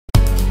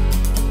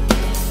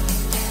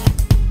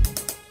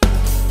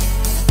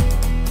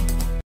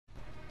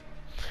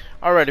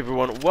Alright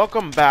everyone,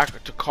 welcome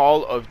back to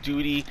Call of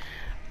Duty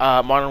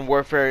Modern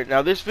Warfare.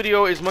 Now this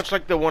video is much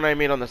like the one I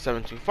made on the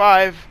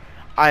 725.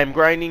 I am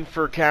grinding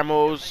for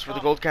camos, for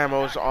the gold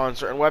camos on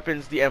certain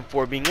weapons, the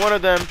M4 being one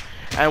of them.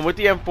 And with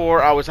the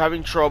M4 I was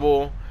having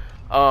trouble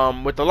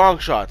with the long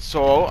shots.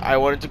 So I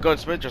went into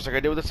Gunsmith just like I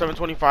did with the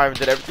 725 and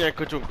did everything I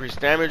could to increase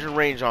damage and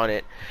range on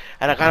it.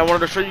 And I kind of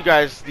wanted to show you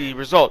guys the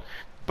result.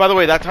 By the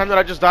way, that time that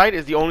I just died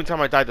is the only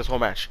time I died this whole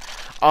match.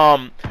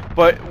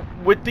 But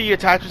with the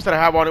attachments that I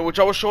have on it, which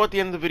I will show at the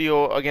end of the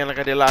video again like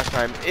I did last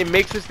time, it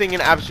makes this thing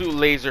an absolute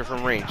laser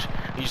from range.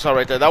 You saw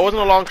right there. That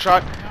wasn't a long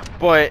shot,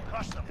 but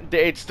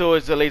it still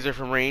is a laser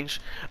from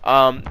range.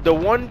 The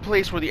one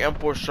place where the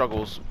M4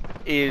 struggles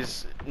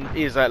is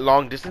at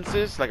long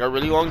distances, like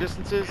really long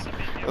distances,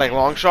 like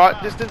long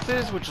shot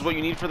distances, which is what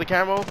you need for the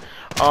camo.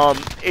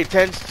 It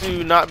tends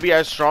to not be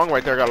as strong.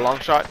 Right there, I got a long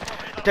shot.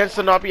 It tends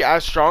to not be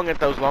as strong at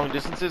those long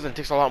distances and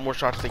takes a lot more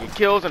shots to get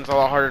kills, and it's a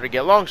lot harder to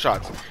get long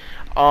shots.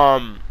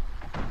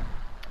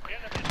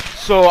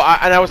 So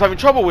I was having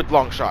trouble with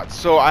long shots,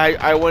 so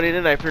I went in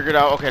and I figured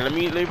out, okay, let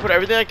me put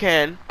everything I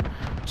can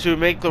to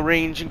make the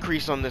range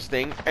increase on this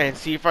thing and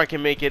see if I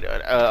can make it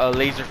a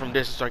laser from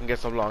distance so I can get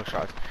some long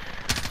shots.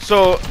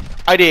 So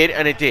I did,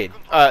 and it did.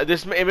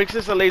 It makes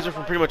this a laser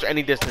from pretty much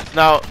any distance.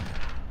 Now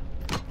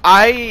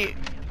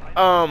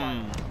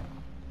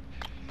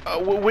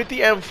with the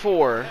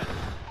M4,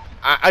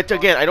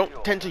 again, I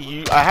don't tend to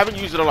use. I haven't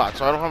used it a lot,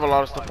 so I don't have a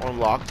lot of stuff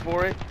unlocked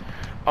for it.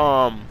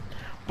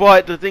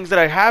 But the things that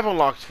I have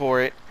unlocked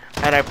for it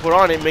and I put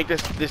on it make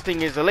this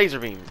thing is a laser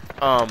beam.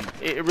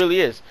 It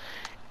really is.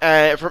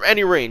 From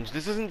any range.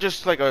 This isn't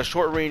just like a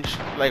short range,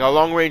 like a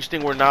long range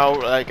thing where now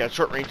like at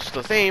short range it's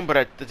the same, but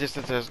at the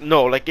distances,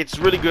 no, like it's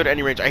really good at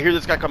any range. I hear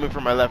this guy coming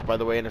from my left, by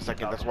the way, in a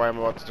second. That's why I'm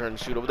about to turn and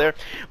shoot over there.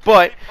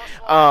 But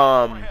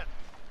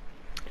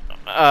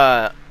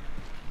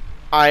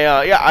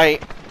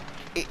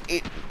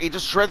it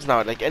just shreds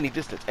now at like any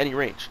distance, any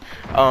range.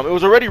 It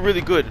was already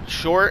really good.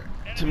 Short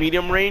to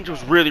medium range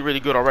was really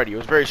good already. It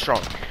was very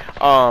strong.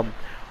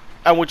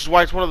 And which is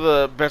why it's one of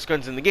the best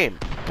guns in the game.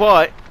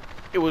 But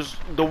it was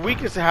the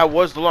weakness it had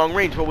was the long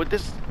range. But with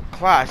this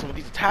class and with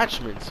these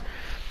attachments,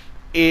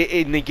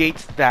 it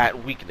negates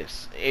that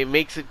weakness. It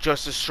makes it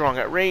just as strong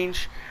at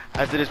range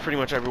as it is pretty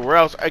much everywhere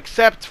else,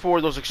 except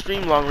for those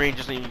extreme long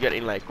ranges that you get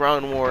in like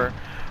Ground War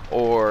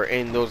or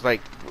in those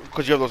like,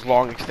 because you have those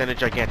long extended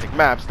gigantic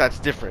maps. That's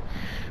different.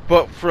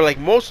 But for like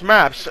most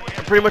maps,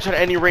 pretty much at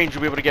any range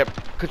you'll be able to get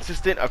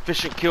consistent,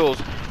 efficient kills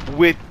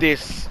with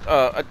this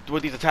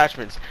with these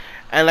attachments.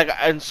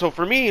 And so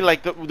for me,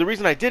 like the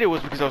reason I did it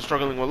was because I was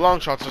struggling with long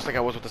shots, just like I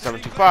was with the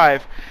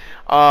 725.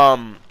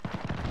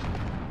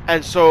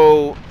 And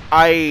so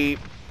I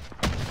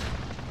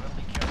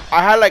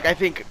had like I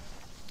think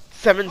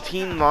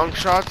 17 long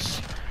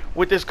shots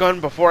with this gun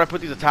before I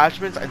put these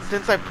attachments. And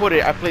since I put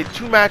it, I played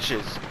 2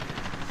 matches,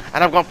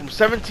 and I've gone from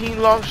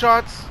 17 long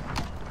shots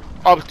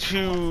up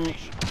to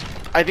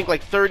I think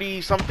like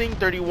 30 something,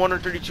 31 or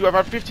 32. I've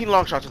had 15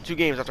 long shots in 2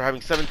 games after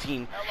having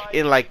 17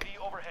 in like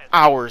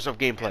hours of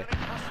gameplay.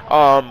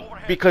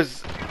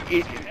 Because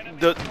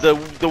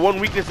the one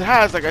weakness it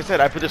has, like I said,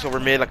 I put this over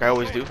mid like I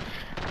always do.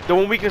 The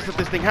one weakness that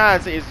this thing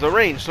has is the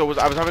range. So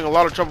I was having a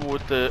lot of trouble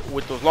with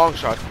those long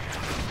shots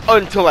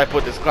until I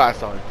put this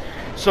class on.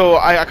 So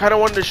I kind of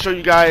wanted to show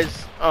you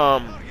guys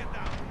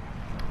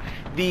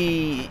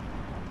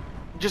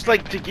just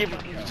like to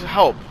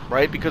help,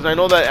 right? Because I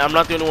know that I'm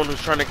not the only one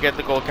who's trying to get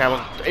the gold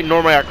camos.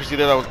 Ignore my accuracy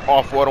there, that was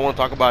awful. I don't want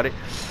to talk about it.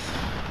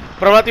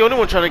 But I'm not the only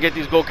one trying to get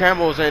these gold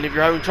camos, and if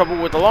you're having trouble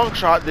with the long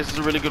shot, this is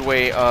a really good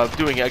way of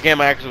doing it. Again,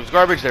 my accuracy was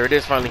garbage. There it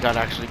is. Finally got to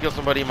actually kill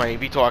somebody. My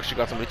VTOL actually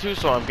got somebody too,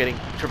 so I'm getting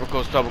triple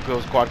kills, double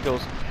kills, quad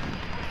kills.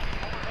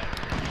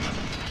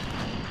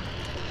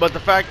 But the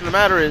fact of the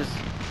matter is,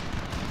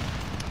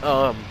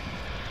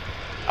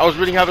 I was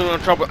really having a lot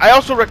of trouble. I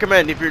also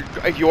recommend,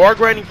 if you are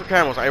grinding for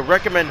camos, I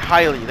recommend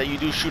highly that you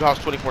do shoot house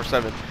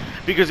 24/7,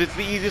 because it's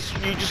the easiest.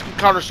 You just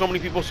encounter so many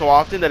people so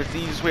often that it's the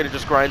easiest way to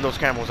just grind those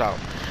camos out,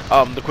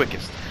 the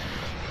quickest.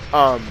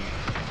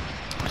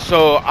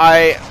 So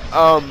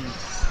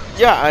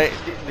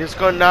this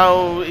gun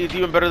now is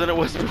even better than it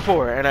was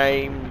before, and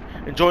I'm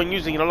enjoying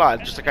using it a lot,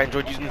 just like I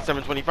enjoyed using the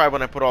 725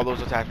 when I put all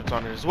those attachments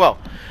on it as well.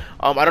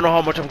 I don't know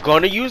how much I'm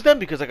gonna use them,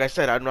 because like I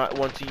said, I'm not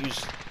one to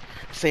use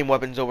the same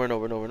weapons over and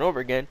over and over and over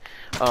again.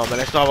 And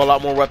I still have a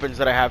lot more weapons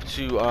that I have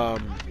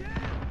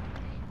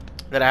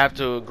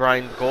to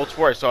grind golds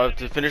for. So I have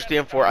to finish the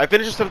M4. I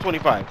finished the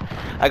 725.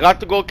 I got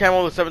the gold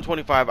camo with the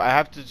 725. I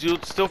have to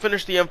still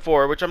finish the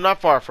M4, which I'm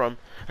not far from.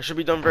 I should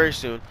be done very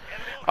soon.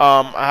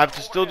 I have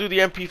to still do the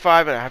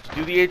MP5, and I have to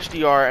do the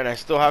HDR, and I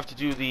still have to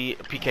do the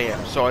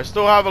PKM. So I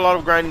still have a lot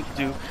of grinding to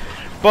do.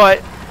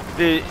 But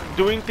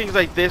doing things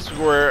like this,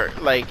 where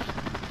like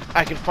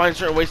I can find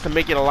certain ways to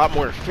make it a lot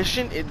more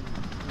efficient,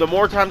 the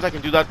more times I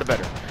can do that, the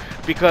better.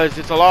 Because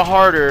it's a lot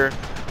harder.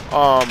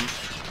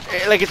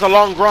 Like it's a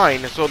long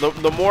grind, so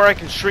the more I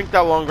can shrink that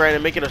long grind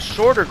and make it a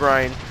shorter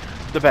grind,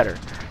 the better.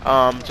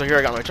 So here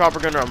I got my chopper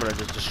gunner. I'm gonna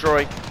just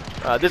destroy.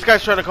 This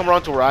guy's trying to come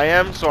around to where I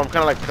am, so I'm kind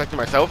of like protecting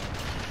myself.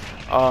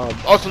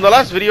 Also, in the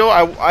last video,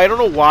 I don't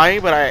know why,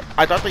 but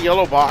I thought the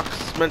yellow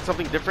box meant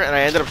something different, and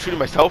I ended up shooting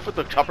myself with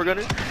the chopper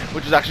gunner,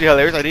 which is actually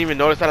hilarious. I didn't even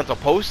notice that until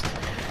post.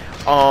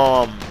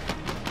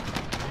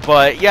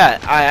 But yeah,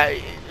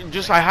 I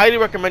highly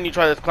recommend you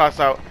try this class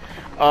out.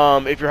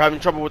 If you're having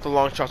trouble with the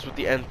long shots with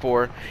the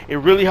N4, it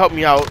really helped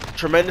me out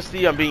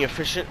tremendously on being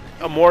efficient,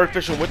 more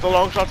efficient with the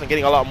long shots and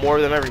getting a lot more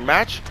of them every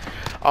match.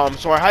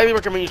 So I highly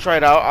recommend you try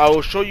it out. I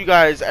will show you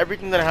guys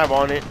everything that I have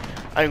on it.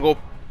 I can go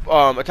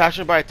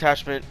attachment by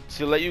attachment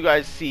to let you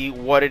guys see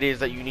what it is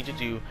that you need to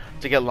do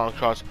to get long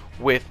shots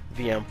with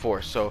the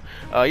M4. So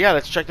yeah,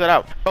 let's check that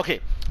out. Okay,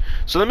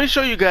 so let me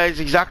show you guys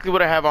exactly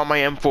what I have on my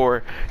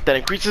M4 that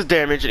increases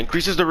damage,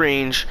 increases the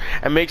range,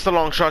 and makes the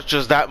long shots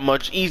just that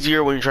much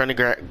easier when you're trying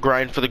to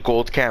grind for the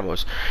gold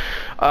camos.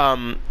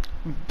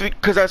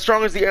 Because as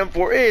strong as the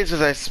M4 is,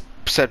 as I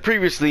said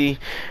previously,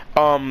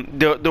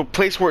 the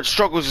place where it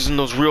struggles is in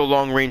those real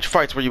long range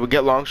fights where you would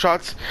get long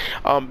shots,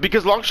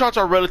 because long shots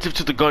are relative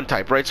to the gun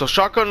type, right? So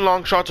shotgun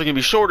long shots are going to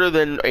be shorter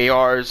than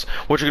ARs,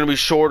 which are going to be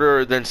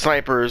shorter than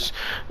snipers,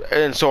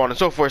 and so on and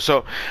so forth.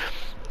 So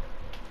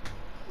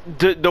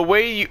the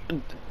way you,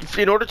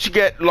 in order to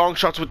get long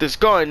shots with this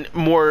gun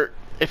more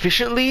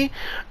efficiently,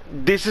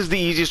 this is the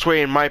easiest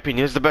way in my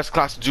opinion. It's the best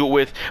class to do it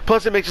with.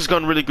 Plus it makes this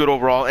gun really good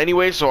overall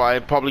anyway, so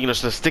I'm probably going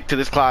to stick to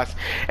this class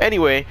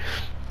anyway.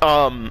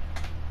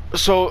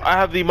 So I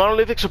have the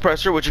monolithic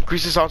suppressor, which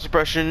increases sound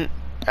suppression,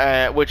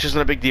 which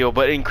isn't a big deal,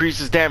 but it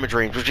increases damage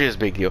range, which is a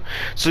big deal.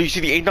 So you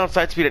see the aim down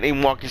sight speed and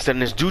aim walking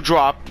steadiness do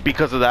drop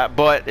because of that,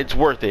 but it's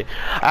worth it.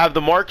 I have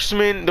the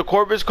marksman, the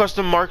Corvus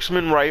custom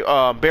marksman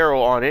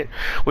barrel on it,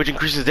 which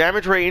increases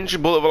damage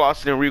range, bullet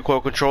velocity, and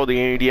recoil control,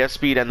 the ADS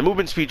speed, and the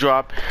movement speed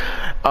drop.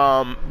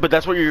 But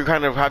that's what you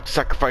kind of have to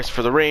sacrifice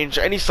for the range.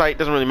 Any sight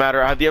doesn't really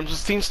matter. I have the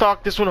M16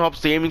 stock. This one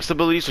helps the aiming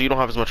stability, so you don't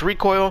have as much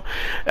recoil.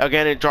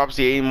 Again, it drops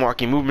the aim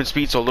walking movement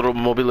speed, so a little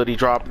mobility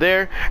drop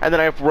there. And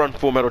then I have to run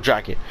full metal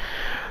jacket.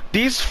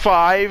 These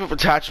 5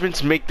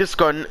 attachments make this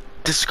gun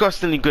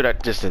disgustingly good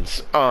at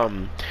distance.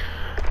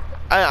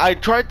 I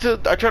tried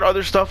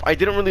other stuff. I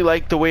didn't really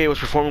like the way it was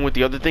performing with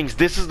the other things.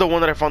 This is the one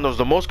that I found that was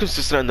the most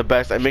consistent and the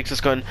best, and makes this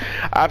gun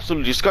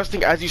absolutely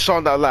disgusting, as you saw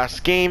in that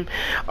last game.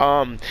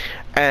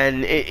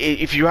 And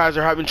if you guys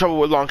are having trouble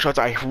with long shots,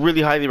 I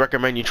really highly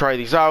recommend you try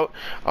these out.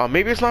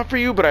 Maybe it's not for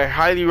you, but I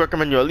highly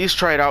recommend you at least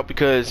try it out,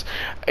 because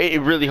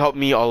it really helped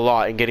me a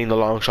lot in getting the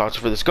long shots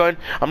for this gun.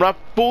 I'm not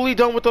fully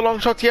done with the long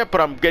shots yet, but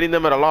I'm getting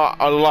them at a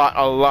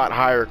lot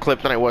higher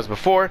clip than I was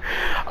before.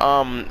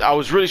 I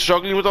was really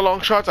struggling with the long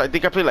shots. I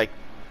think I played like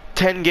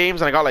 10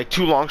 games and I got like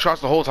 2 long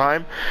shots the whole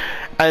time,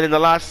 and in the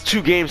last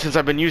 2 games since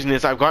I've been using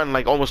this, I've gotten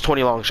like almost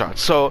 20 long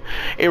shots. So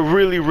it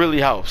really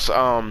helps.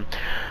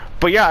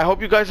 But yeah, I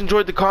hope you guys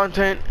enjoyed the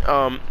content.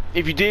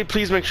 If you did,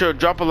 please make sure to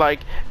drop a like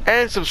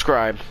and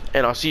subscribe,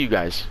 and I'll see you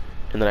guys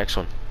in the next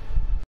one.